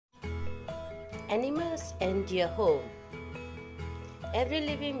Animals and their home. Every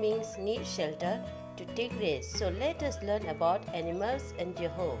living being needs shelter to take rest, so let us learn about animals and their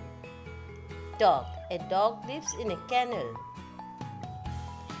home. Dog. A dog lives in a kennel.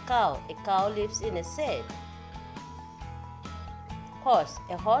 Cow. A cow lives in a shed. Horse.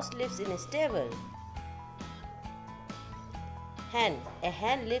 A horse lives in a stable. Hen. A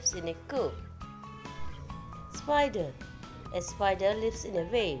hen lives in a coop. Spider. A spider lives in a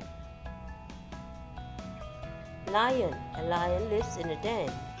web. Lion. A lion lives in a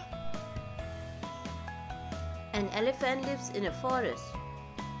den. An elephant lives in a forest.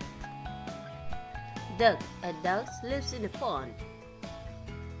 Duck. A duck lives in a pond.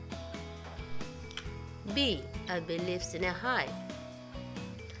 Bee. A bee lives in a hive.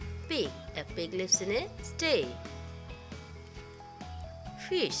 Pig. A pig lives in a sty.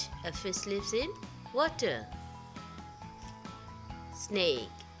 Fish. A fish lives in water. Snake.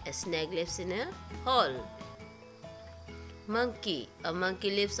 A snake lives in a hole. Monkey. A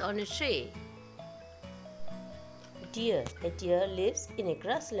monkey lives on a tree. Deer. A deer lives in a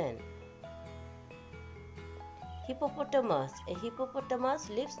grassland. Hippopotamus. A hippopotamus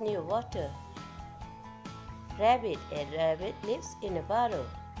lives near water. Rabbit. A rabbit lives in a burrow.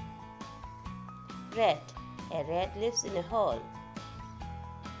 Rat. A rat lives in a hole.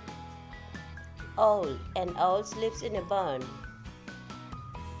 Owl. An owl lives in a barn.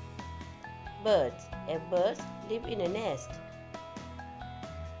 Birds. A bird lives in a nest.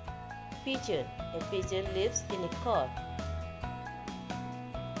 Pigeon. A pigeon lives in a court.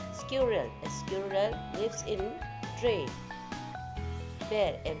 Squirrel. A squirrel lives in a tree.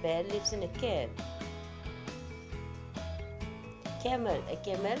 Bear. A bear lives in a cave. Camel. A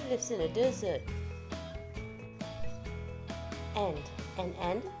camel lives in a desert. Ant. An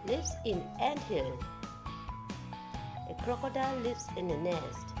ant lives in ant hill. A crocodile lives in a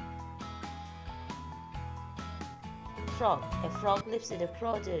nest. Frog. A frog lives in a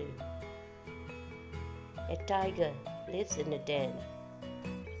cradle. A tiger lives in a den.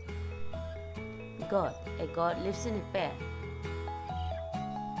 God. A god lives in a pen.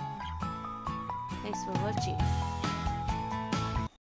 Thanks for watching.